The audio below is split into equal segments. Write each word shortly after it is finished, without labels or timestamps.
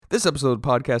This episode of the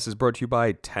podcast is brought to you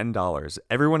by $10.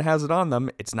 Everyone has it on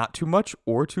them. It's not too much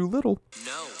or too little.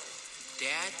 No.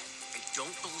 Dad, I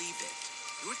don't believe it.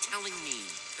 You're telling me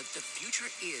that the future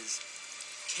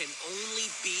can only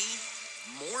be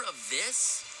more of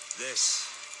this? This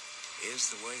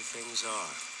is the way things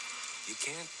are. You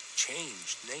can't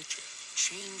change nature.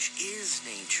 Change is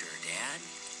nature, Dad.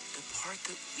 The part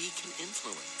that we can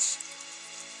influence.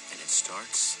 And it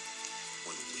starts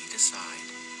when we decide.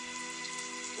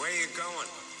 Where are you going?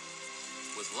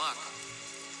 With luck,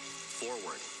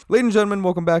 forward. Ladies and gentlemen,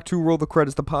 welcome back to Roll the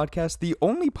Credits, the podcast, the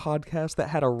only podcast that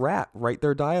had a rat write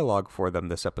their dialogue for them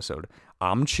this episode.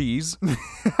 I'm Cheese.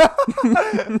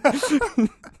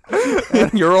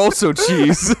 And you're also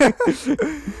Cheese.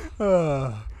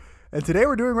 And today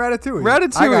we're doing Ratatouille.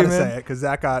 Ratatouille, I gotta man. say it because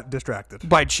Zach got distracted.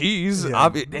 By Cheese.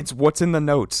 Yeah. It's what's in the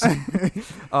notes. Yeah,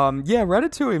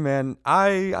 Ratatouille, man.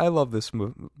 I love this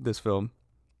film.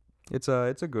 It's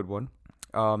a good one.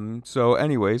 So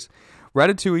anyways,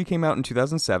 Ratatouille came out in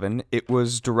 2007. It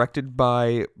was directed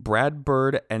by Brad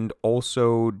Bird and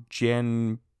also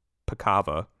Jan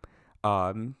Picava.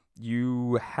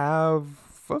 You have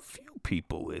a few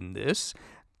people in this,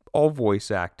 all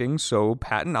voice acting. So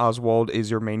Patton Oswalt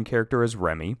is your main character as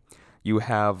Remy. You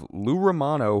have Lou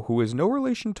Romano, who is no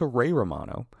relation to Ray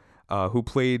Romano, who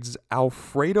plays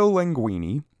Alfredo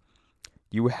Linguini.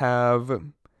 You have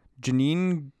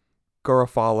Janine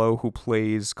Garofalo, who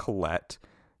plays Colette.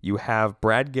 You have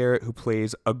Brad Garrett, who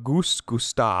plays Auguste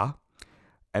Gustat.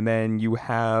 And then you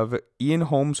have Ian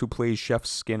Holmes, who plays Chef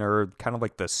Skinner, kind of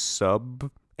like the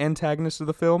sub-antagonist of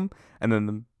the film. And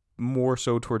then more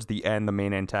so towards the end, the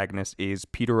main antagonist is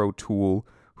Peter O'Toole,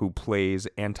 who plays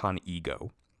Anton Ego.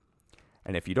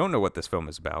 And if you don't know what this film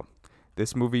is about,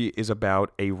 this movie is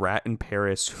about a rat in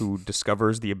Paris who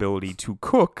discovers the ability to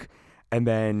cook and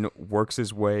then works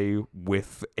his way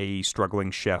with a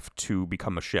struggling chef to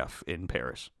become a chef in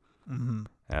Paris. Mm-hmm.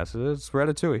 It's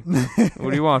Ratatouille.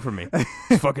 What do you want from me?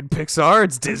 It's fucking Pixar.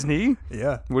 It's Disney.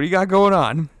 Yeah. What do you got going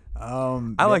on? I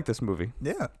yeah. like this movie.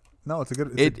 Yeah. No, it's a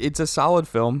good. It's a solid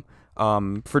film.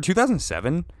 For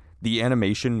 2007, the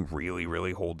animation really,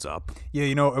 really holds up. Yeah,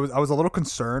 you know, I was a little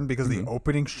concerned because the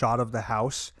opening shot of the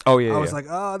house. Oh yeah, I was like,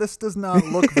 this does not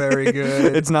look very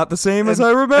good. It's not the same as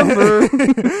I remember.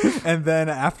 And then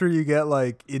after you get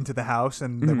like into the house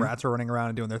and the rats are running around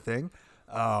and doing their thing.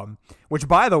 Which,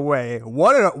 by the way,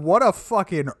 what a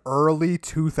fucking early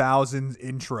 2000s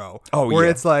intro. Oh, where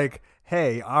yeah. it's like,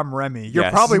 hey, I'm Remy. You're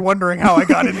Yes. probably wondering how I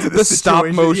got into this The stop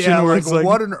situation. motion Yeah, where like, it's like-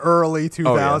 what an early 2000s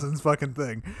Oh, yeah. fucking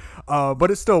thing.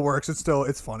 But it still works.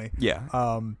 It's funny.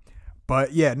 Yeah.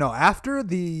 But yeah, no. After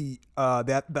the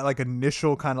that like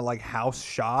initial kind of like house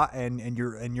shot, and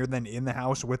you're then in the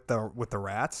house with the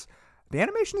rats, the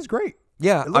animation is great.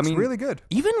 Yeah, It looks I mean, really good.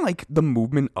 Even like the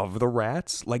movement of the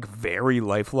rats, like very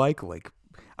lifelike. Like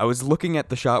I was looking at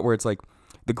the shot where it's like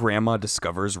the grandma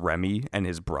discovers Remy and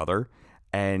his brother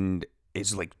and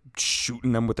is like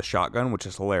shooting them with a shotgun, which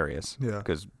is hilarious. Yeah.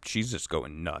 Because she's just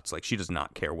going nuts. Like she does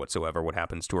not care whatsoever what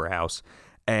happens to her house.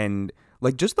 And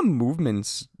like just the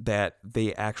movements that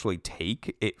they actually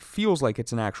take, it feels like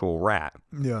it's an actual rat.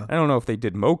 Yeah. I don't know if they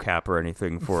did mocap or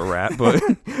anything for a rat, but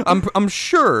I'm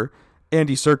sure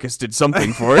Andy Serkis did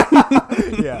something for it.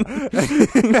 Yeah.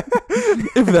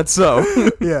 If that's so.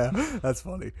 Yeah, that's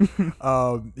funny.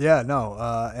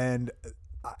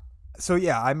 So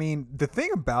yeah, I mean, the thing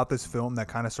about this film that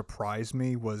kind of surprised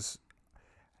me was,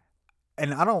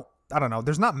 and I don't know,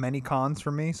 there's not many cons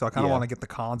for me, so I kind of Yeah. want to get the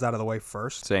cons out of the way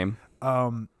first. Same.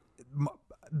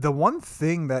 The one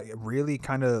thing that really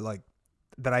kind of like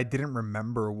that I didn't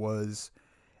remember was,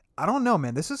 I don't know,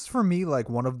 man, this is for me like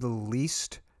one of the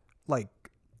least like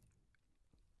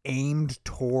aimed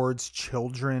towards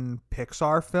children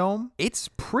Pixar film. It's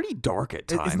pretty dark at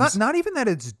times. It's not even that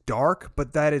it's dark,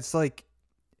 but that it's like,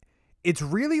 it's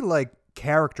really like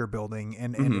character building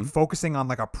and focusing on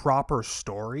like a proper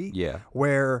story. Yeah.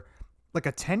 Where like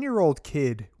a 10-year-old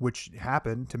kid, which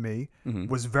happened to me,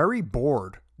 was very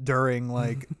bored during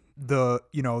like the,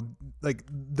 you know, like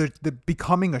the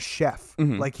becoming a chef.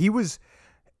 Like he was,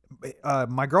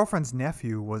 my girlfriend's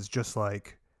nephew was just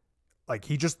like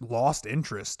he just lost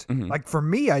interest. Like for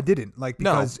me, I didn't like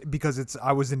because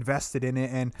I was invested in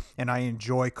it and I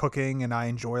enjoy cooking and I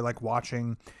enjoy like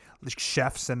watching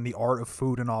chefs and the art of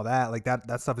food and all that. Like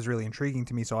that stuff is really intriguing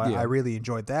to me. So I really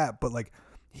enjoyed that. But like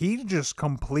he just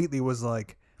completely was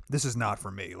like, this is not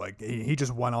for me. Like he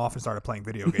just went off and started playing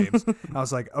video games. And I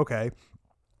was like, okay,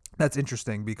 that's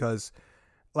interesting because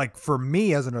like for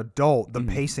me as an adult, the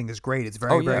pacing is great. It's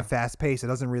very, very yeah. fast paced. It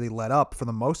doesn't really let up for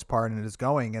the most part, and it is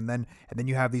going. And then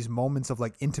you have these moments of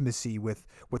like intimacy with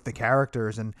the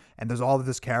characters, and there's all of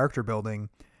this character building,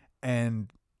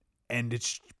 and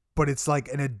it's like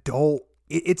an adult.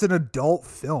 It's an adult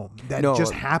film that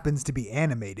just happens to be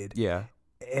animated. Yeah.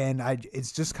 And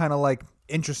it's just kind of like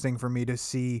interesting for me to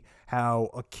see how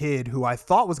a kid who I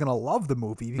thought was gonna love the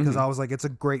movie because I was like, it's a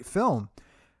great film.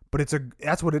 But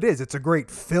that's what it is. It's a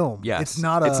great film. Yes. It's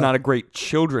not a great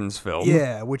children's film.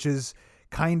 Yeah, which is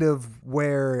kind of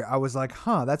where I was like,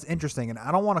 that's interesting. And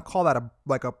I don't want to call that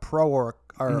a pro or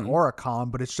a con,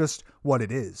 but it's just what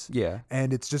it is. Yeah.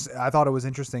 And it's just, I thought it was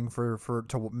interesting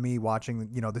to me watching,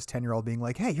 this 10-year-old being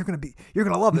like, hey, you're going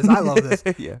to love this. I love this.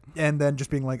 Yeah. And then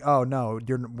just being like, oh no,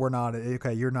 we're not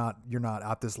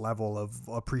at this level of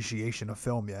appreciation of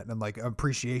film yet. And like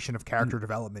appreciation of character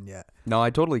development yet. No,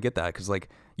 I totally get that. Cause like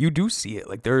you do see it,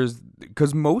 like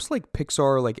cause most like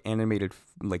Pixar, like animated,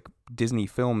 like Disney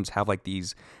films have like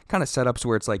these kind of setups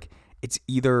where it's like, it's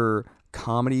either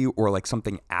comedy or like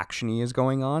something actiony is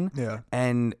going on. Yeah.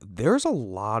 And there's a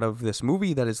lot of this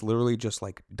movie that is literally just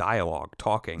like dialogue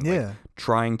talking, like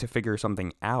trying to figure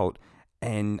something out.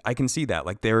 And I can see that.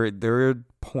 Like there are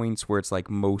points where it's like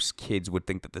most kids would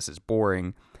think that this is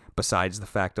boring, besides the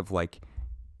fact of like,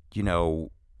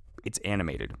 it's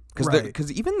animated.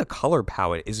 Because even the color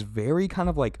palette is very kind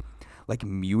of like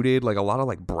muted, like a lot of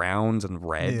like browns and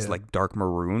reds, like dark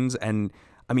maroons. And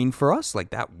I mean, for us, like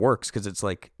that works because it's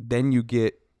like then you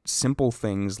get simple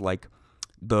things like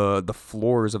the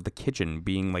floors of the kitchen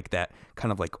being like that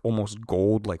kind of like almost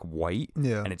gold, like white.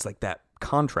 Yeah. And it's like that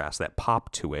contrast, that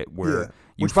pop to it where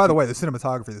which by the way, the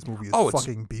cinematography of this movie is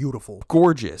fucking beautiful.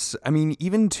 Gorgeous. I mean,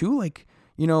 even too, like,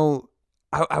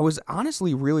 I was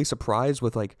honestly really surprised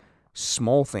with like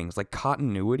small things like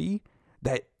continuity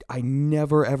that I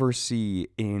never ever see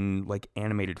in like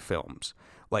animated films.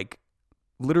 Like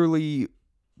literally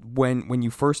when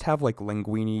you first have like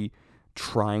Linguini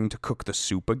trying to cook the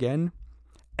soup again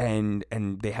and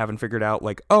they haven't figured out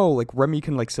like, oh, like Remy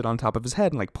can like sit on top of his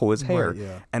head and like pull his hair.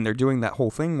 Right, and they're doing that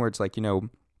whole thing where it's like,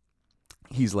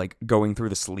 he's like going through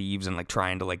the sleeves and like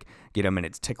trying to like get him and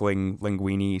it's tickling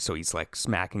Linguini, so he's like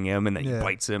smacking him and then he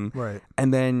bites him. Right.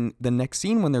 And then the next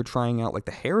scene when they're trying out like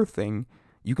the hair thing,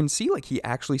 you can see like he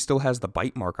actually still has the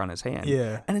bite mark on his hand.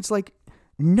 Yeah. And it's like,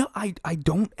 no, I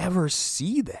don't ever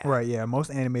see that. Right, yeah. Most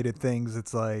animated things,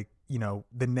 it's like,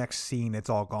 the next scene,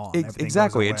 it's all gone.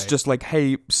 Exactly. It's just like,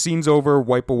 hey, scene's over,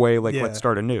 wipe away, like let's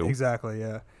start anew. Exactly,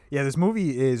 yeah. Yeah, this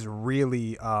movie is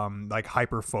really like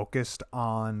hyper focused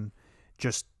on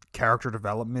just character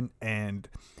development, and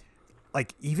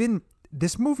like even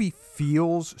this movie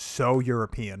feels so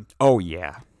European. Oh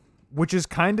yeah. Which is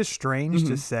kind of strange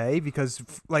to say because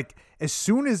like as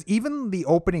soon as even the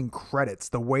opening credits,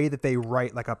 the way that they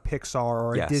write like a Pixar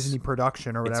or a Disney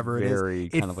production or whatever it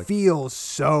is, it feels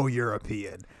so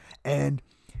European. And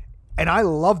I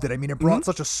loved it. I mean, it brought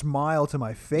such a smile to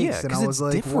my face, and I was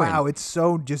like, different. Wow, it's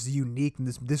so just unique. And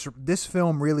this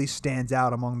film really stands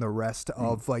out among the rest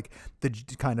of like the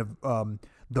kind of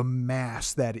the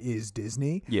mass that is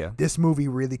Disney. Yeah. This movie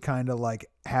really kind of like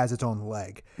has its own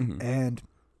leg.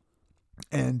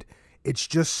 And it's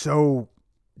just so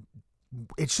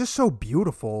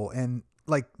beautiful, and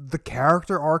like the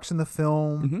character arcs in the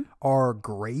film are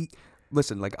great.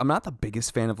 Listen, like I'm not the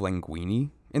biggest fan of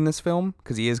Linguini in this film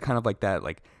because he is kind of like that,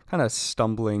 like kind of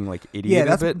stumbling like idiot.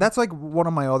 Yeah, that's like one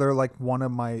of my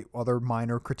other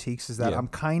minor critiques is that I'm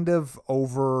kind of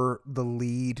over the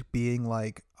lead being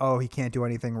like, oh, he can't do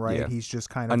anything right. Yeah. He's just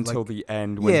kind of until the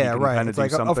end when he can kind of do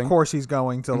like, something. Of course he's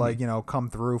going to like come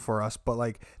through for us, but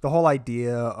like the whole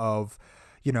idea of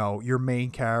your main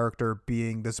character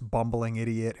being this bumbling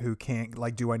idiot who can't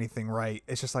like do anything right.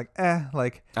 It's just like,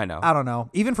 like I know. I don't know.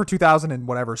 Even for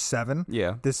 2007,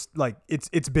 this like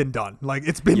it's been done. Like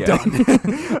it's been done.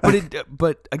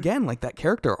 but again, like that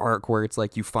character arc where it's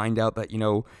like you find out that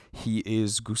he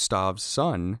is Gustav's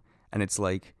son, and it's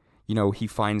like he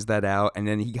finds that out, and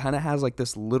then he kind of has like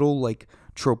this little like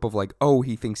trope of like, oh,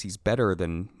 he thinks he's better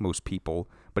than most people,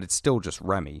 but it's still just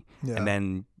Remy. Yeah. And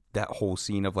then that whole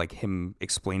scene of like him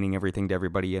explaining everything to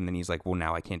everybody, and then he's like, well,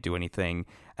 now I can't do anything,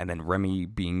 and then Remy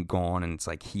being gone, and it's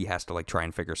like he has to like try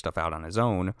and figure stuff out on his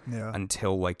own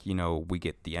until like we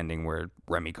get the ending where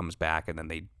Remy comes back and then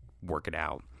they work it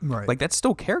out. Right. Like that's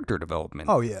still character development.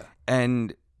 Oh yeah.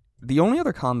 And the only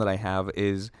other con that I have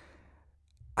is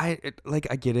I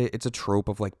get it, it's a trope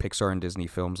of like Pixar and Disney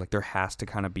films, like there has to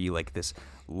kind of be like this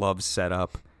love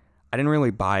setup. I didn't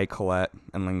really buy Colette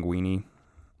and Linguini.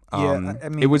 I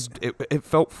mean, it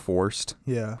felt forced.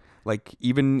 Yeah. Like,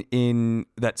 even in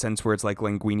that sense where it's like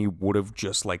Linguini would have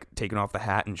just like taken off the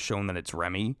hat and shown that it's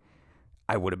Remy,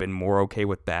 I would have been more okay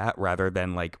with that rather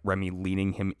than like Remy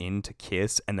leading him in to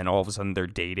kiss and then all of a sudden they're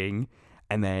dating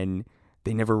and then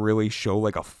they never really show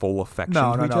like a full affection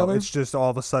to each other. It's just all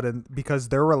of a sudden, because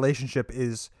their relationship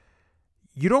is,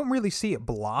 you don't really see it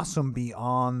blossom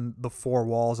beyond the four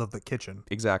walls of the kitchen.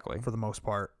 Exactly. For the most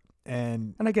part.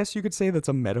 And I guess you could say that's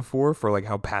a metaphor for like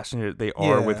how passionate they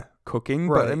are with cooking,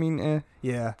 right. But I mean,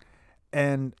 Yeah.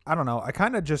 And I don't know, I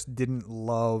kind of just didn't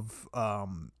love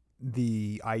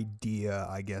the idea,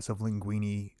 I guess, of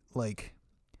Linguini, like,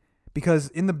 because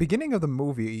in the beginning of the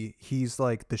movie, he's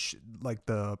like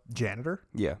the janitor.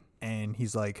 Yeah. And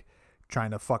he's like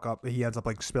trying to fuck up. He ends up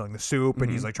like spilling the soup,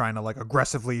 and he's like trying to like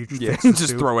aggressively fix the just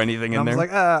soup. throw anything in there. I was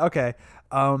like, okay.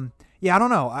 Yeah, I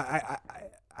don't know.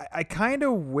 I kind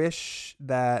of wish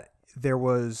that there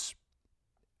was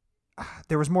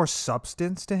more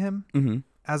substance to him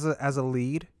as a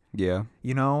lead. Yeah.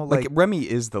 You know, like Remy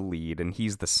is the lead and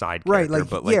he's the side character. Right,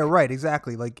 but yeah, right,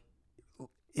 exactly. Like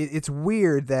it's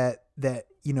weird that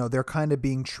you know they're kind of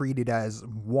being treated as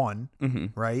one,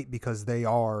 right? Because they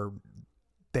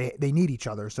need each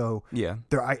other. So yeah,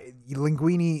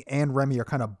 Linguini and Remy are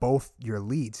kind of both your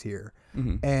leads here,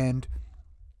 and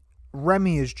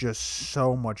Remy is just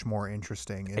so much more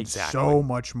interesting and so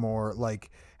much more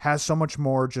like has so much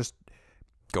more just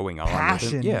going on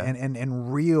passion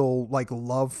and real like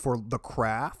love for the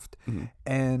craft,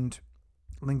 and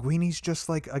Linguini's just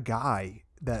like a guy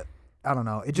that I don't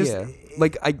know. It just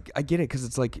like I get it because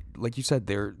it's like you said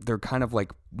they're kind of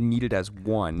like needed as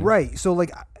one, right? So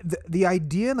like the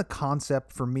idea and the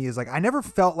concept for me is like I never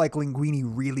felt like Linguini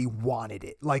really wanted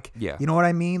it. Like you know what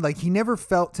I mean? Like he never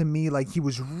felt to me like he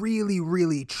was really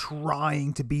really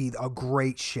trying to be a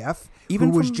great chef,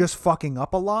 even who was just fucking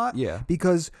up a lot. Yeah,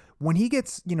 because when he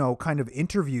gets kind of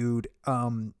interviewed,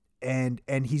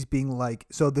 and he's being like,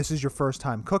 so this is your first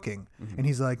time cooking? And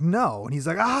he's like, no. And he's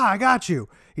like, I got you.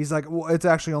 He's like, well, it's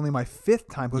actually only my 5th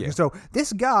time cooking. Yeah. So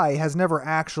this guy has never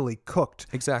actually cooked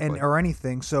or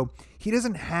anything. So he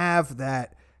doesn't have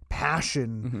that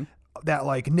passion that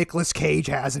like Nicolas Cage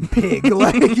has in Pig.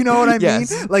 Like, you know what I mean?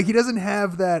 Like he doesn't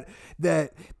have that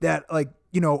like,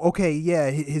 okay, yeah,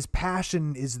 his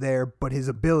passion is there, but his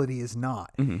ability is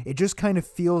not. It just kind of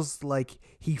feels like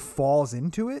he falls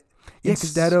into it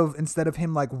instead of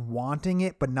him like wanting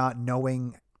it but not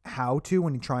knowing how to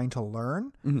when he's trying to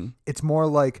learn. It's more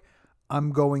like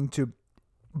I'm going to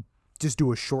just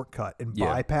do a shortcut and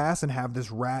bypass and have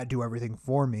this rat do everything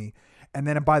for me. And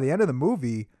then by the end of the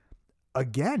movie,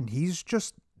 again, he's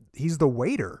the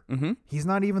waiter. He's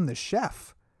not even the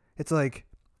chef. It's like,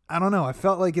 I don't know. I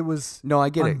felt like it was I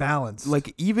get unbalanced. It.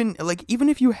 Like even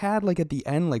if you had like at the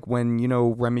end, like when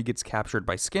Remy gets captured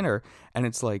by Skinner, and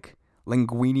it's like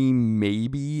Linguini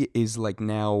maybe is like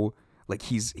now like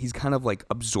he's kind of like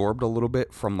absorbed a little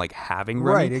bit from like having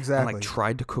Remy, right, exactly, and like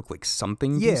tried to cook like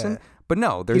something decent. But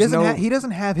no, he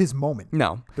doesn't have his moment.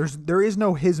 No, there is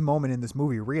no his moment in this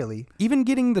movie really. Even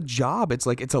getting the job, it's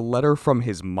like it's a letter from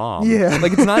his mom. Yeah,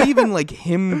 like it's not even like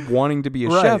him wanting to be a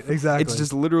chef. Exactly. It's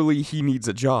just literally he needs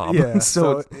a job. Yeah,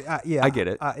 so I get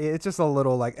it. It's just a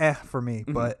little like for me,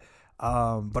 but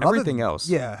everything else,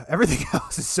 everything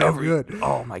else is so good.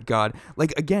 Oh my god!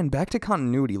 Like again, back to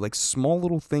continuity. Like small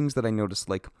little things that I noticed,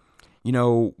 like.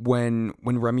 When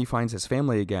Remy finds his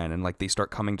family again and like they start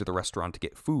coming to the restaurant to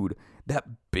get food, that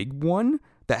big one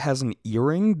that has an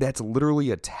earring that's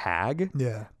literally a tag,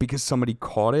 because somebody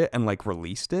caught it and like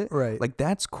released it, right? Like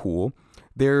that's cool.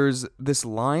 There's this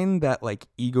line that like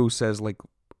Ego says like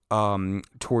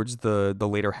towards the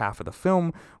later half of the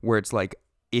film where it's like,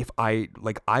 if I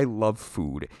love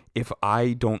food, if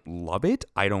I don't love it,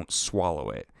 I don't swallow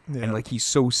it. Yeah. And like he's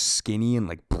so skinny and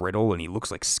like brittle and he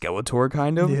looks like Skeletor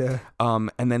kind of. Yeah.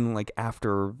 And then like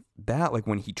after that, like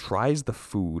when he tries the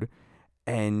food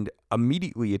and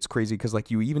immediately it's crazy because like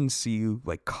you even see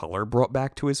like color brought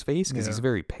back to his face because he's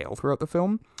very pale throughout the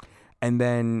film. And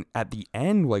then at the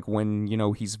end, like when,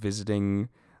 he's visiting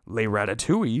Les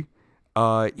Ratatouille,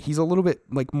 he's a little bit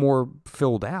like more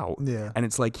filled out. Yeah. And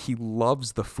it's like he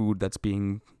loves the food that's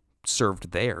being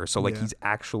served there. So like he's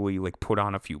actually like put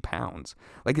on a few pounds.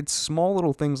 Like it's small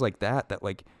little things like that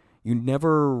like you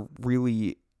never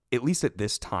really, at least at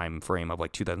this time frame of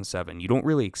like 2007, you don't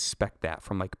really expect that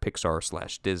from like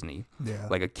Pixar/Disney. Yeah.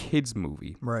 Like a kid's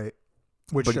movie. Right.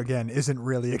 Which again isn't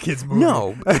really a kid's movie.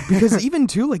 No, because even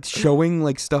too like showing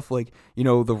like stuff like,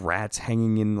 the rats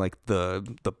hanging in like the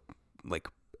like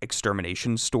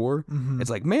extermination store. It's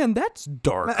like, man, that's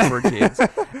dark for kids.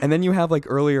 And then you have like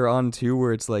earlier on too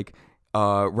where it's like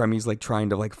Remy's like trying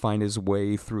to like find his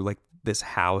way through like this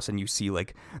house, and you see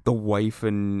like the wife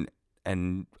and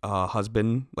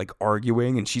husband like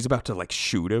arguing, and she's about to like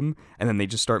shoot him, and then they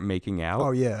just start making out.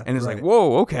 Oh yeah, and it's right. like,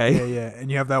 whoa, okay. Yeah. And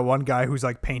you have that one guy who's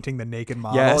like painting the naked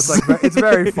model. Yes. It's like it's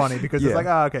very funny because Yeah. it's like,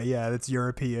 oh, okay, yeah, it's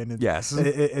European. Yes.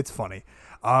 It's funny.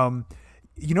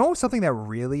 You know something that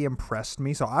really impressed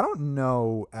me? So I don't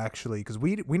know actually, because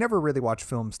we never really watch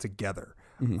films together.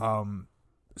 Mm-hmm.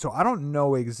 So I don't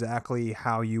know exactly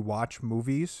how you watch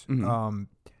movies. Mm-hmm.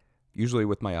 Usually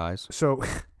with my eyes. So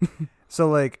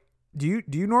like, do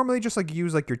you normally just like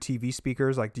use like your TV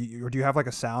speakers? Like, do you have like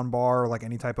a sound bar or like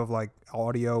any type of like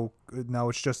audio? No,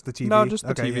 it's just the TV. No, just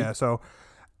the TV. Yeah. So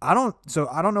I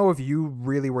don't know if you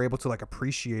really were able to like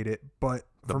appreciate it, but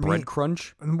The for bread me,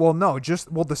 crunch. well, no,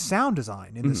 the sound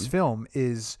design in this film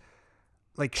is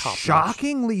like Top-notch.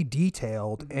 shockingly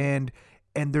detailed, and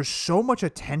there's so much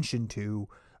attention to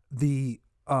the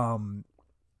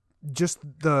just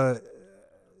the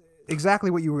exactly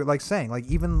what you were like saying, like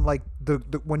even like the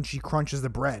when she crunches the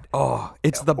bread, Oh,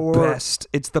 it's the best.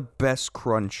 It's the best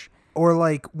crunch. or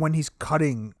like when he's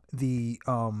cutting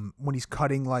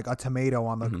like a tomato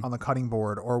on the cutting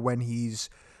board, or when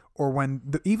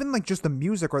even like just the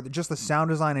music or just the sound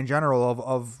design in general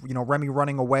of Remy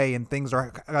running away and things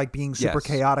are like being super Yes.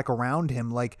 chaotic around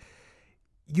him, like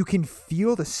you can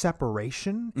feel the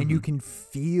separation, and you can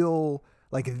feel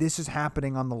like this is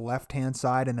happening on the left hand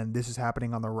side, and then this is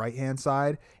happening on the right hand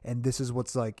side, and this is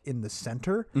what's like in the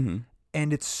center.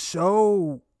 And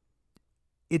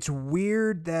it's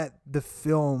weird that the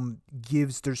film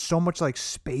there's so much like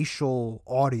spatial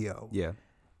audio. Yeah.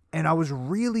 And I was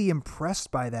really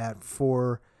impressed by that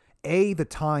for A, the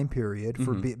time period,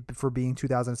 for being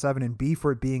 2007, and B,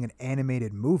 for it being an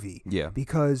animated movie. Yeah.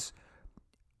 Because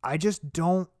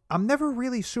I'm never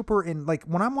really super in, like,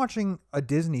 when I'm watching a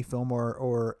Disney film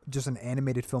or just an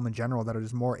animated film in general that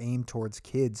is more aimed towards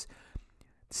kids,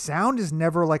 sound is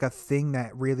never like a thing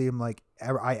that really am like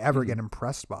I ever get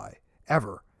impressed by,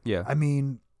 ever. Yeah. I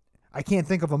mean, I can't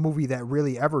think of a movie that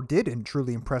really ever did and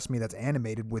truly impress me that's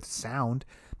animated with sound.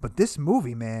 But this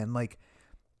movie, man, like,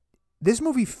 this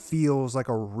movie feels like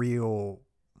a real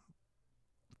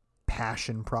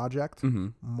passion project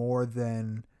more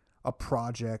than a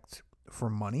project for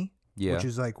money. Yeah. Which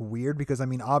is like weird because, I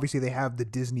mean, obviously they have the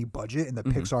Disney budget and the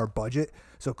Pixar budget.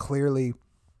 So clearly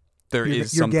You're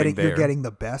you're getting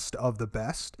the best of the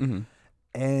best.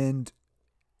 And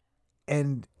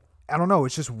I don't know,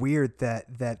 it's just weird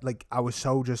that like I was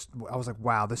like,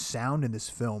 wow, the sound in this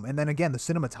film, and then again the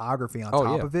cinematography on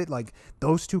top of it, like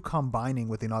those two combining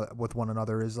with one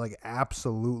another is like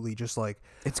absolutely just like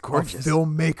It's gorgeous. a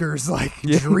filmmaker's like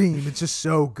dream. It's just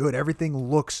so good. Everything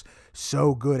looks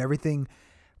so good. Everything,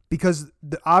 because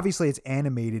obviously it's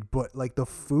animated, but like the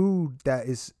food that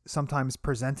is sometimes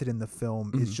presented in the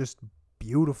film is just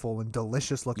beautiful and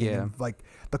delicious looking. Yeah. And like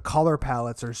the color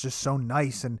palettes are just so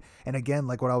nice, and again,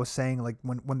 like what I was saying, like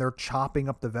when they're chopping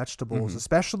up the vegetables,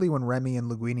 especially when Remy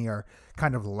and Linguini are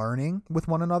kind of learning with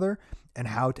one another and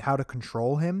how to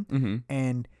control him,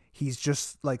 and he's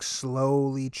just like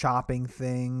slowly chopping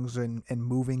things and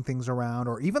moving things around,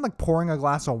 or even like pouring a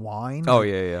glass of wine. Oh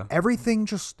yeah. Everything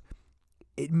just,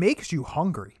 it makes you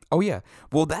hungry. Oh yeah.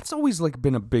 Well, that's always like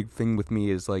been a big thing with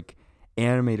me, is like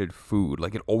animated food.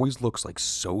 Like it always looks like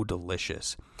so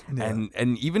delicious. Yeah.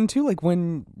 And even too, like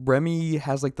when Remy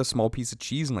has like the small piece of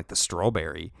cheese and like the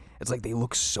strawberry, it's like they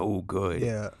look so good.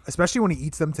 Yeah, especially when he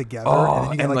eats them together, Oh, and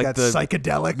then you get and like like that the-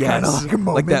 psychedelic Yes, kind of like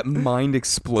moment. like that mind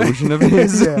explosion of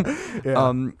his.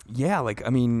 Yeah. Yeah, like I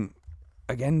mean,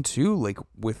 again too, like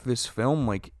with this film,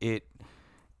 like it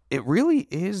really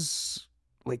is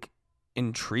like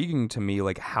intriguing to me,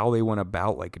 like how they went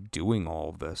about like doing all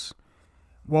of this.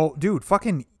 Well, dude,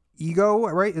 fucking Ego,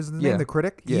 right? Is the name Yeah. the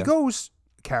critic? Yeah. Ego's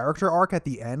character arc at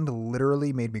the end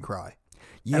literally made me cry.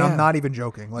 Yeah, And I'm not even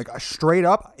joking. Like, straight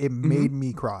up, it made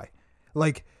me cry.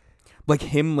 Like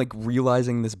him like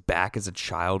realizing this back as a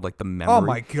child, like the memory. oh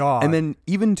my God. And then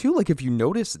even too, like if you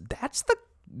notice, that's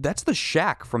the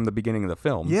shack from the beginning of the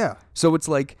film. Yeah. So it's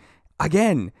like,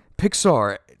 again,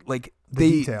 Pixar, like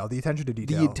the attention to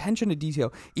detail. The attention to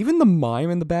detail. Even the mime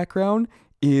in the background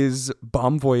is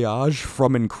Bon Voyage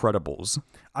from Incredibles.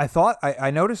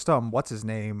 I noticed what's his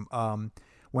name,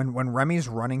 when Remy's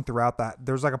running throughout that,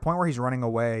 there's like a point where he's running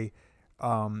away,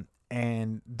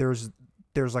 and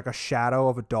there's like a shadow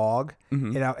of a dog,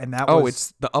 and that Oh, was,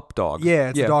 it's the Up dog. yeah,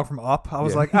 it's the dog from Up. I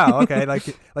was like, oh, okay,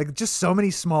 like just so many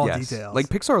small Yes. details. Like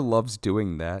Pixar loves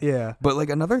doing that. Yeah. But like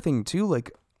another thing too,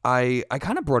 like I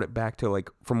kind of brought it back to like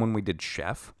from when we did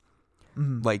Chef.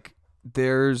 Like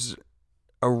there's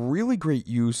a really great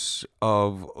use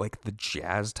of like the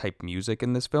jazz type music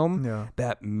in this film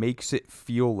that makes it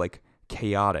feel like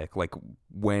chaotic. Like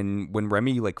when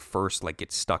Remy like first like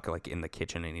gets stuck like in the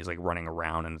kitchen and he's like running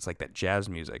around and it's like that jazz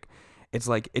music. It's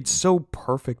like it's so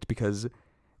perfect because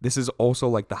this is also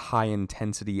like the high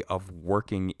intensity of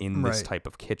working in this type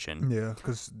of kitchen. Yeah,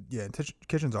 because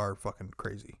kitchens are fucking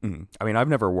crazy. I mean, I've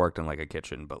never worked in like a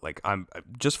kitchen, but like I'm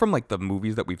just from like the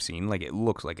movies that we've seen, like it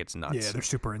looks like it's nuts. Yeah, they're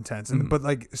super intense. And but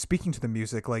like speaking to the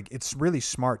music, like it's really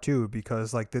smart too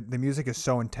because like the music is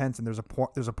so intense, and there's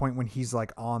a point when he's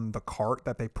like on the cart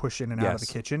that they push in and out of the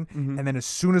kitchen, and then as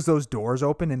soon as those doors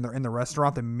open in the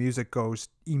restaurant, the music goes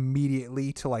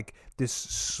immediately to like this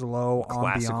slow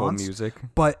classical ambiance. music.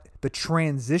 But the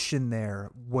transition there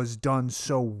was done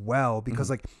so well because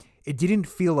like it didn't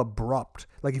feel abrupt.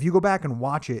 Like if you go back and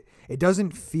watch it, it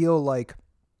doesn't feel like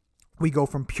we go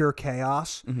from pure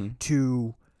chaos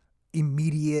to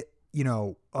immediate,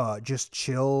 just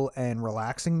chill and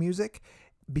relaxing music,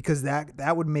 because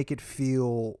that would make it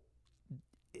feel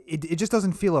it just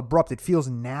doesn't feel abrupt. It feels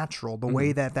natural. The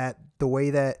way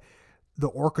that the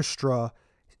orchestra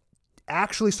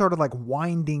actually started like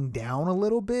winding down a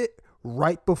little bit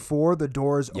right before the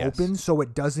doors open, so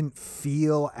it doesn't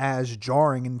feel as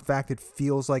jarring. In fact, it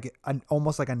feels like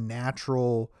almost like a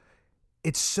natural.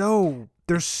 There's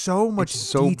so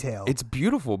much detail. It's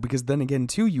beautiful because then again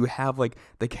too, you have like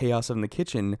the chaos in the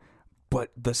kitchen, but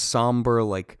the somber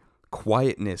like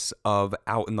quietness of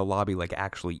out in the lobby like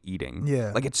actually eating.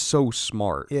 Yeah, like it's so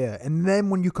smart. Yeah, and then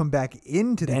when you come back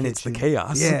into the kitchen, it's the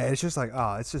chaos. Yeah, it's just like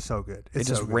it's just so good. It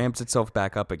just ramps itself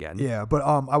back up again. Yeah, but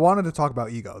I wanted to talk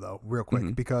about Ego though real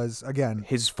quick because again,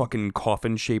 his fucking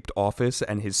coffin shaped office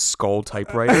and his skull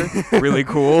typewriter, really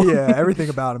cool. Yeah, everything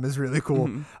about him is really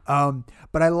cool.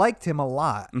 But I liked him a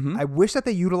lot. I wish that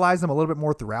they utilized him a little bit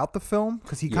more throughout the film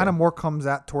because he kind of more comes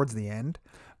out towards the end.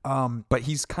 But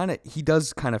he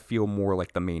does kind of feel more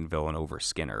like the main villain over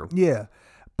Skinner. Yeah,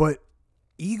 but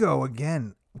Ego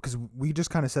again, because we just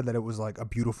kind of said that it was like a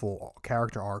beautiful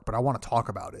character arc, but I want to talk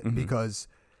about it because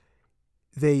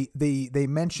they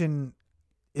mention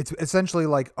it's essentially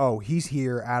like, oh, he's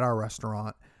here at our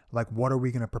restaurant. Like, what are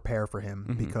we going to prepare for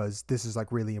him? Because this is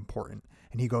like really important.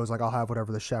 And he goes like, I'll have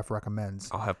whatever the chef recommends.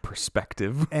 I'll have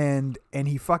perspective. And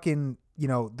he fucking,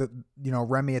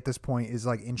 Remy at this point is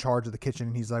like in charge of the kitchen,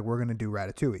 and he's like, we're going to do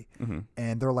ratatouille.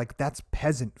 And they're like, that's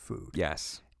peasant food.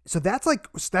 Yes. So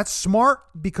that's smart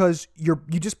because you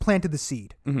just planted the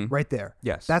seed right there.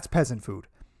 Yes. That's peasant food.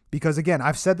 Because again,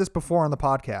 I've said this before on the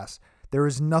podcast. There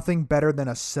is nothing better than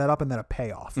a setup and then a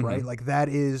payoff, right? Like that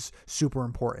is super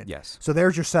important. Yes. So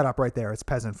there's your setup right there. It's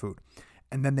peasant food.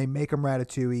 And then they make him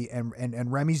ratatouille,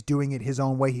 and Remy's doing it his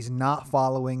own way. He's not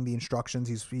following the instructions.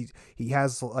 He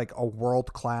has like a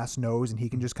world-class nose, and he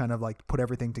can just kind of like put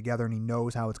everything together, and he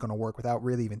knows how it's going to work without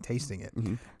really even tasting it.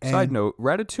 Side note,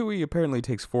 ratatouille apparently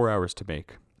takes 4 hours to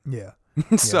make. Yeah.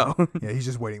 So yeah, he's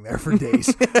just waiting there for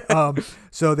days.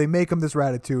 So they make him this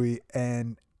ratatouille,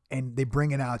 and they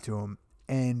bring it out to him,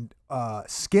 and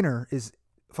Skinner is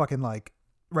fucking like,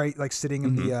 right, like sitting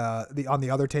in the on the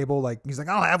other table, like he's like,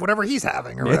 I'll have whatever he's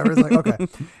having or whatever. It's like,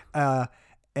 okay.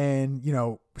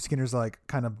 And Skinner's like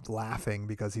kind of laughing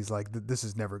because he's like, this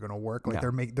is never gonna work. Like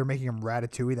they're making him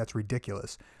ratatouille. That's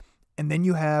ridiculous. And then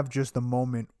you have just the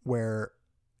moment where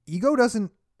Ego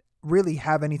doesn't really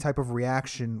have any type of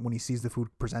reaction when he sees the food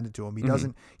presented to him.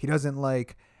 He doesn't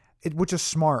like it, which is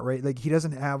smart, right? Like he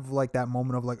doesn't have like that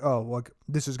moment of like, oh, like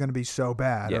this is going to be so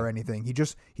bad or anything.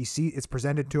 He sees it's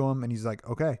presented to him and he's like,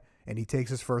 okay. And he takes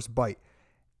his first bite.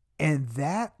 And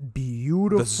that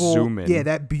beautiful zoom in. Yeah,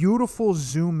 that beautiful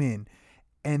zoom in.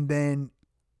 And then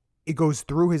it goes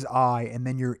through his eye, and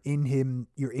then you're in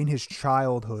his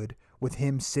childhood with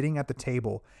him sitting at the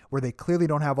table where they clearly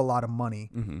don't have a lot of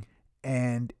money.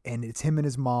 And it's him and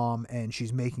his mom, and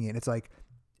she's making it. It's like,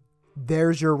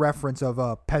 there's your reference of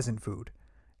peasant food,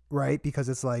 right? Because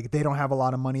it's like they don't have a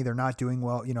lot of money, they're not doing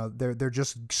well, they're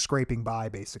just scraping by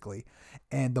basically,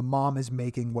 and the mom is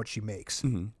making what she makes,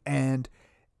 and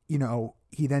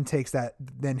he then takes that.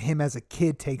 Then him as a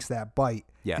kid takes that bite,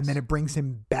 and then it brings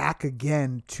him back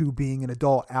again to being an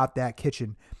adult at that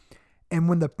kitchen, and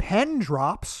when the pen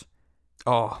drops,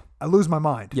 I lose my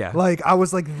mind. Yeah, like I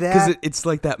was like that because it's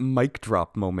like that mic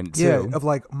drop moment too. Yeah, of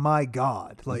like, my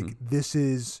God, like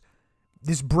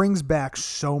this brings back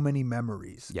so many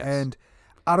memories. Yes. And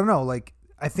I don't know, like,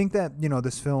 I think that,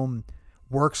 this film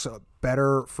works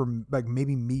better for like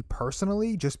maybe me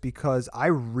personally, just because I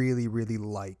really, really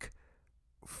like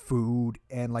food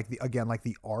and like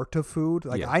the art of food.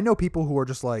 Like I know people who are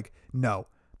just like, no,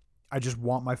 I just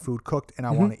want my food cooked and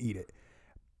I want to eat it.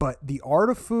 But the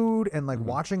art of food and like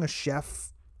watching a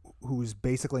chef who's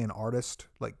basically an artist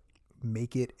like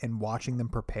make it and watching them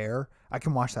prepare, I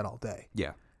can watch that all day.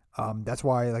 Yeah. That's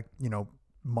why, like,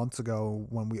 months ago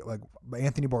when we like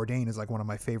Anthony Bourdain is like one of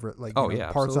my favorite, like, Oh, Parts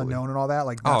absolutely. Unknown and all that.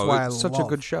 Like, that's why it's such a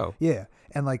good show. Yeah.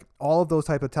 And like all of those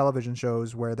type of television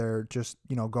shows where they're just,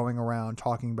 going around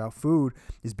talking about food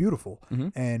is beautiful.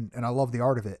 And I love the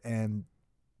art of it. And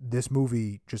this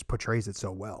movie just portrays it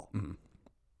so well.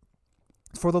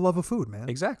 It's for the love of food, man.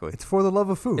 Exactly. It's for the love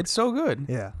of food. It's so good.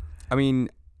 Yeah. I mean,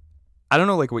 I don't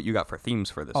know like what you got for themes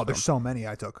for this film. There's so many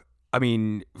I took. I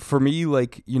mean, for me,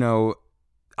 like,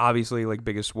 obviously, like,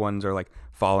 biggest ones are, like,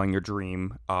 following your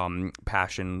dream,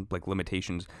 passion, like,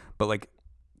 limitations. But, like,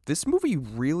 this movie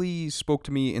really spoke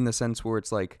to me in the sense where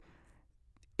it's, like,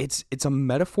 it's a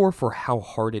metaphor for how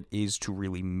hard it is to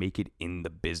really make it in the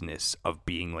business of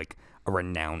being, like, a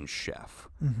renowned chef.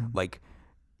 Like,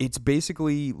 it's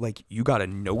basically, like, you got to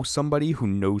know somebody who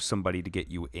knows somebody to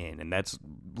get you in. And that's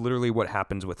literally what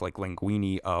happens with, like,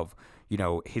 Linguini of,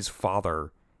 his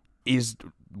father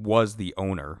was the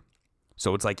owner.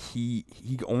 So it's like he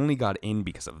only got in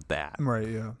because of that. Right,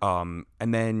 yeah.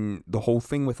 And then the whole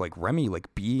thing with like Remy,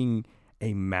 like being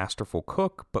a masterful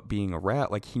cook, but being a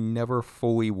rat, like he never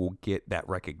fully will get that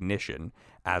recognition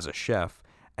as a chef.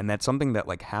 And that's something that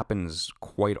like happens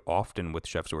quite often with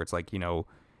chefs where it's like,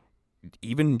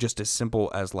 even just as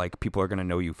simple as like people are going to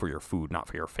know you for your food, not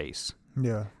for your face.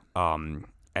 Yeah.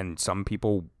 And some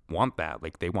people want that.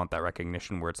 Like they want that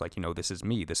recognition where it's like, this is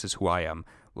me. This is who I am.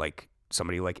 Like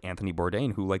somebody like Anthony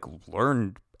Bourdain who like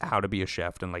learned how to be a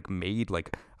chef and like made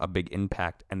like a big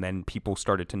impact. And then people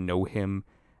started to know him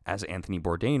as Anthony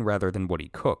Bourdain rather than what he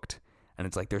cooked. And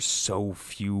it's like, there's so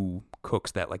few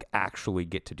cooks that like actually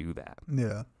get to do that.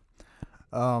 Yeah.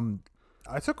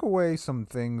 I took away some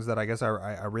things that I guess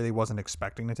I really wasn't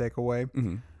expecting to take away.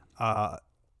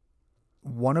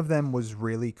 One of them was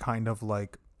really kind of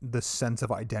like the sense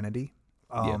of identity.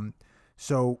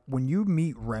 So when you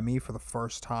meet Remy for the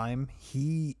first time,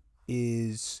 he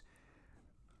is,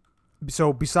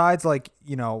 so besides like,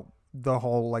 the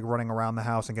whole like running around the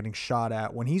house and getting shot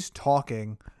at, when he's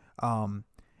talking and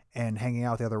hanging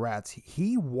out with the other rats,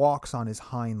 he walks on his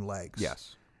hind legs.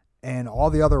 Yes. And all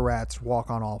the other rats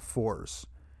walk on all fours.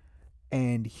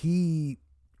 And he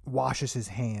washes his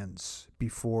hands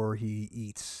before he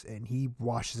eats, and he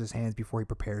washes his hands before he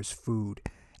prepares food.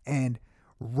 And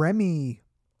Remy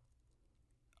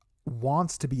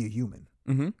wants to be a human.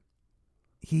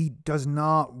 He does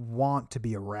not want to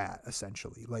be a rat,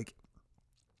 essentially. Like,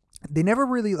 they never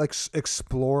really like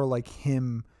explore like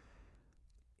him.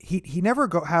 He never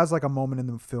has like a moment in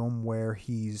the film where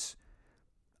he's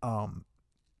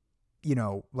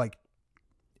like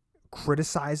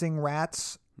criticizing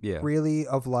rats. Really,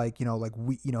 of like, like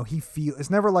we, it's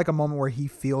never like a moment where he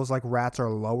feels like rats are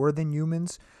lower than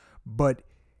humans, but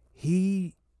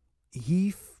he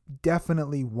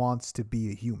definitely wants to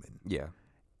be a human. Yeah.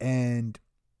 And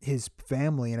his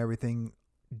family and everything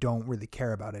don't really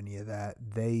care about any of that.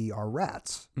 They are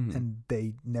rats, and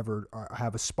they never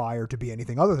have aspired to be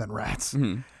anything other than rats.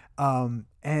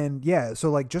 And yeah, so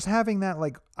like just having that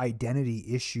like identity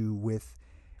issue with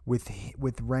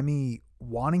Remy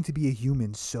wanting to be a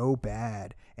human so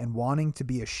bad and wanting to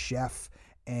be a chef,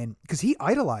 and because he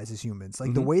idolizes humans,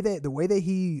 like the way that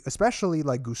he, especially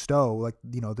like Gusteau, like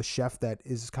the chef that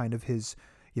is kind of his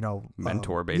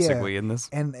mentor basically in this,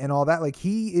 and all that, like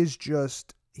he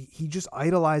just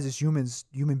idolizes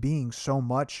human beings so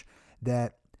much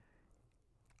that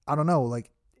I don't know,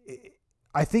 like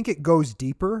I think it goes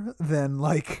deeper than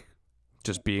like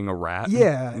just being a rat.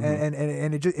 Yeah.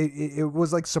 And it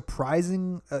was like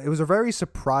surprising. It was a very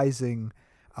surprising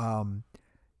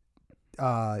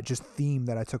just theme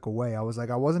that I took away. I was like,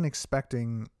 I wasn't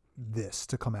expecting this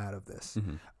to come out of this.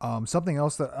 Something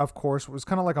else that of course was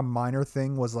kind of like a minor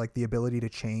thing was like the ability to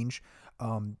change,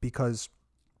 because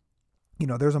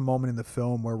there's a moment in the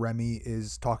film where Remy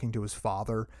is talking to his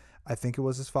father. I think it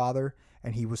was his father,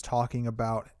 and he was talking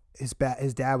about his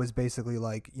dad was basically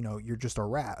like, you're just a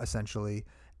rat essentially,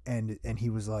 and he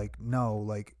was like, no,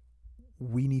 like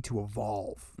we need to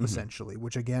evolve essentially,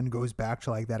 which again goes back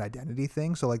to like that identity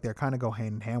thing. So like they're kind of go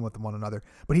hand in hand with one another,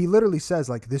 but he literally says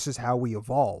like, this is how we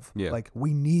evolve. Like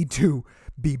we need to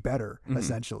be better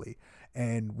essentially,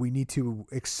 and we need to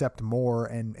accept more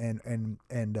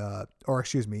or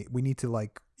excuse me, we need to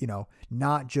like,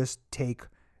 not just take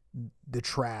the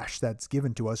trash that's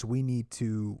given to us. We need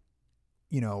to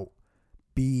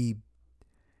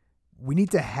we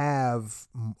need to have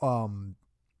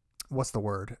what's the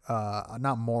word,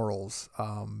 not morals,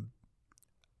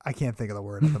 I can't think of the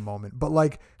word at the moment, but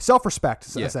like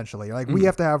self-respect essentially. Like we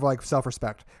have to have like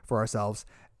self-respect for ourselves,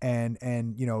 and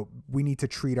we need to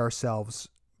treat ourselves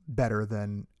better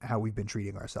than how we've been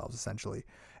treating ourselves essentially.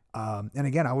 And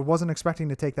again, I wasn't expecting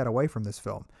to take that away from this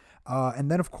film. And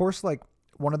then of course, like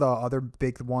one of the other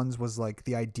big ones was like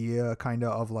the idea kind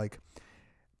of like,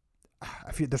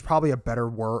 I feel there's probably a better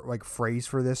word, like phrase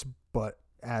for this, but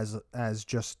as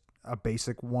just a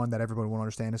basic one that everybody will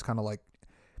understand is kind of like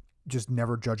just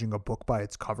never judging a book by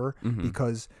its cover,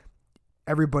 because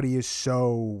everybody is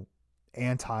so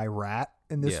anti-rat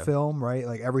in this film, right?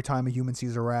 Like every time a human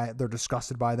sees a rat, they're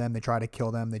disgusted by them. They try to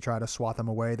kill them. They try to swat them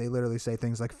away. They literally say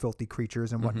things like filthy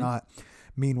creatures and whatnot.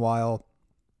 Meanwhile,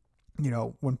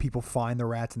 when people find the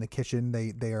rats in the kitchen,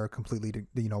 they are completely,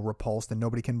 repulsed, and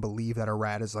nobody can believe that a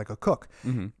rat is like a cook.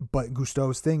 But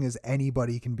Gusteau's thing is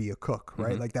anybody can be a cook,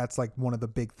 right? Like that's like one of the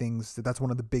big things. That's one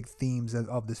of the big themes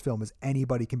of this film is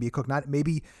anybody can be a cook. Not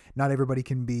everybody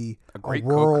can be a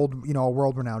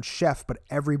world-renowned chef, but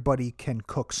everybody can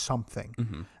cook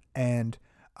something.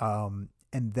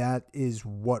 And that is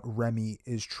what Remy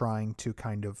is trying to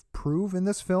kind of prove in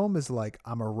this film is like,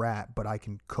 I'm a rat, but I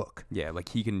can cook. Yeah, like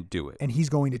he can do it. And he's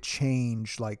going to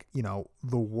change like,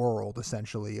 the world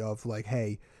essentially of like,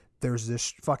 hey, there's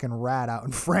this fucking rat out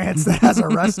in France that has a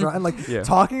restaurant. And like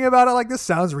talking about it like this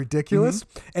sounds ridiculous.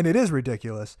 And it is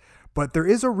ridiculous. But there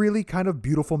is a really kind of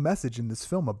beautiful message in this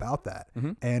film about that.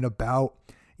 And about,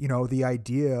 the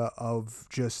idea of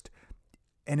just...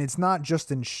 And it's not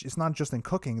just in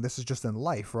cooking. This is just in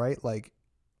life, right? Like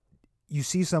you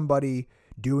see somebody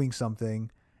doing something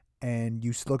and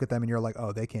you look at them and you're like,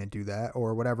 oh, they can't do that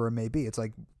or whatever it may be. It's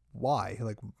like, why?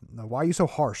 Like, why are you so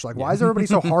harsh? Like, why is everybody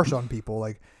so harsh on people?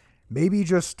 Like maybe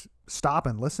just stop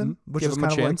and listen, which Give is them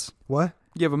kind a of chance. like, what?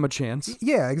 Give them a chance.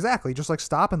 Yeah, exactly. Just like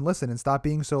stop and listen and stop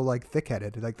being so like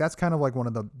thick-headed. Like that's kind of like one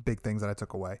of the big things that I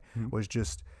took away was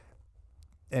just...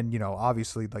 And,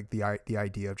 obviously like the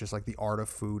idea of just like the art of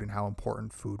food and how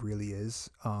important food really is,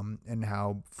 and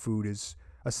how food is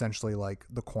essentially like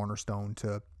the cornerstone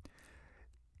to,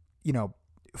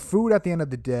 food at the end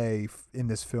of the day in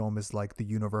this film is like the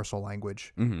universal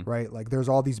language, right? Like there's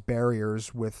all these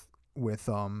barriers with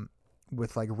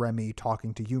like Remy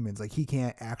talking to humans. Like he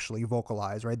can't actually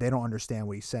vocalize, right? They don't understand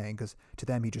what he's saying because to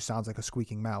them he just sounds like a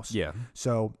squeaking mouse. Yeah.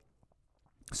 So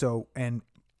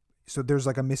there's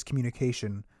like a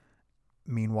miscommunication.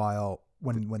 Meanwhile,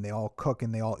 when they all cook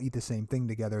and they all eat the same thing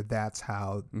together, that's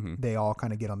how they all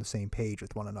kind of get on the same page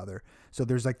with one another. So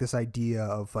there's like this idea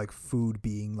of like food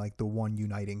being like the one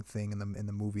uniting thing in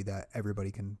the movie that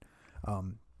everybody can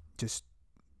just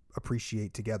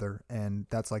appreciate together, and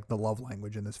that's like the love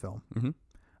language in this film.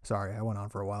 Sorry, I went on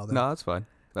for a while there. No, that's fine.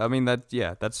 I mean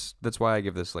that's why I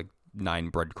give this like 9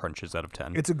 bread crunches out of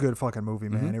 10. It's a good fucking movie,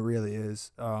 man. It really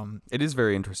is. It is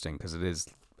very interesting because it is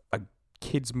a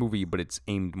kids movie, but it's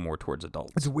aimed more towards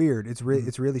adults. It's weird. It's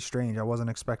really strange. I wasn't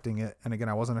expecting it, and again,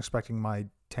 I wasn't expecting my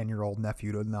 10-year-old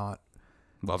nephew to not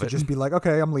love it. Just be like,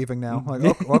 okay, I'm leaving now.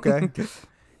 Like, okay.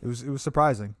 It was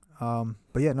surprising.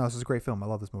 But yeah, no, this is a great film. I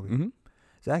love this movie.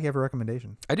 Zach, you have a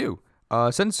recommendation? I do.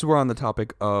 Since we're on the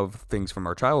topic of things from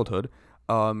our childhood,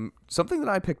 something that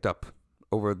I picked up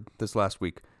over this last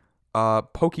week.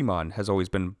 Pokemon has always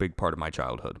been a big part of my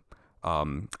childhood. I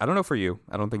don't know for you.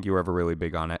 I don't think you were ever really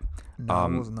big on it. No, I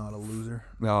was not a loser.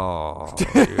 Oh,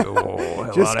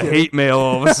 a lot of hate mail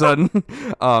all of a sudden.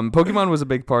 Pokemon was a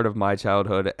big part of my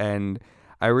childhood, and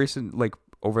I recently,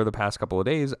 over the past couple of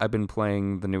days, I've been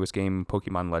playing the newest game,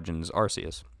 Pokemon Legends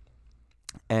Arceus.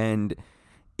 And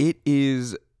it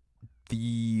is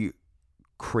the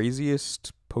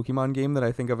craziest Pokemon game that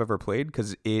I think I've ever played,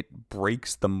 because it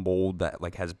breaks the mold that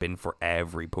has been for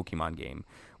every Pokemon game,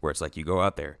 where it's like you go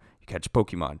out there, you catch a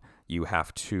Pokemon, you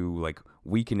have to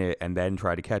weaken it and then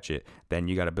try to catch it, then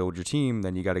you got to build your team,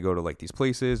 then you got to go to these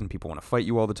places and people want to fight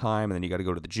you all the time, and then you got to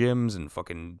go to the gyms and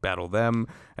fucking battle them,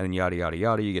 and then yada yada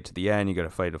yada, you get to the end, you got to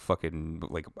fight a fucking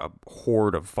a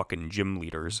horde of fucking gym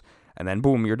leaders, and then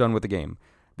boom, you're done with the game.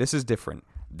 This is different.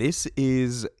 This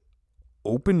is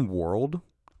open world,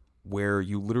 where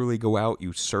you literally go out,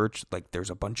 you search, there's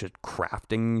a bunch of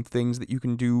crafting things that you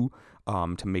can do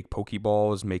to make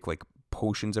Pokeballs, make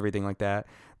potions, everything like that.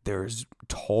 There's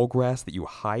tall grass that you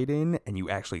hide in, and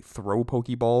you actually throw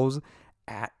Pokeballs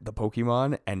at the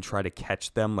Pokemon and try to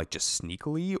catch them just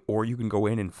sneakily, or you can go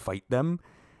in and fight them.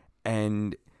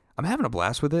 And I'm having a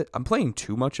blast with it. I'm playing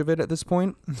too much of it at this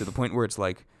point, to the point where it's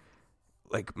like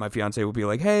my fiance will be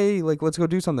like, hey, let's go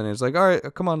do something. And it's like, all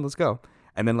right, come on, let's go.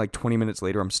 And then 20 minutes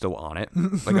later, I'm still on it.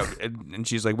 And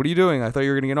she's like, what are you doing? I thought you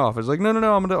were going to get off. I was like, no,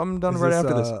 I'm done right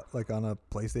after this. On a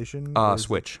PlayStation?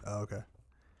 Switch. Oh, okay.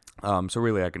 So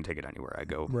really, I can take it anywhere I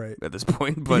go Right. at this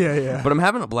point. But Yeah. but I'm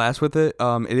having a blast with it.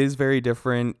 It is very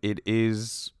different. It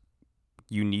is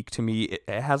unique to me. It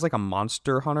has like a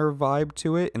Monster Hunter vibe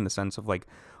to it in the sense of like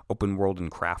open world and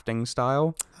crafting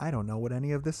style. I don't know what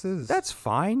any of this is. That's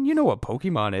fine. You know what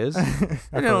Pokemon is.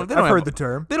 I've I've heard the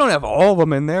term. They don't have all of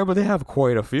them in there, but they have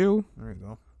quite a few. There you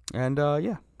go. And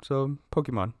so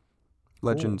Pokemon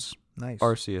Legends Nice.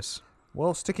 Arceus.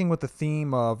 Well, sticking with the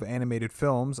theme of animated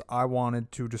films, I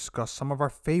wanted to discuss some of our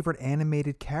favorite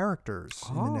animated characters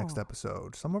in the next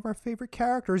episode. Some of our favorite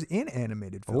characters in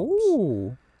animated films.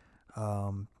 Ooh.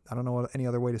 I don't know any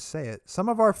other way to say it. Some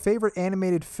of our favorite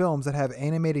animated films that have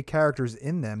animated characters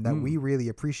in them that we really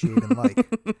appreciate and like.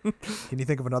 Can you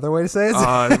think of another way to say it,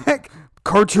 Zach?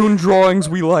 Cartoon drawings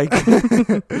we like.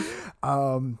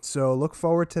 So look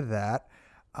forward to that.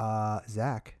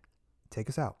 Zach, take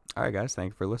us out. All right, guys.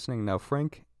 Thank you for listening. Now,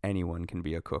 Frank, anyone can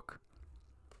be a cook.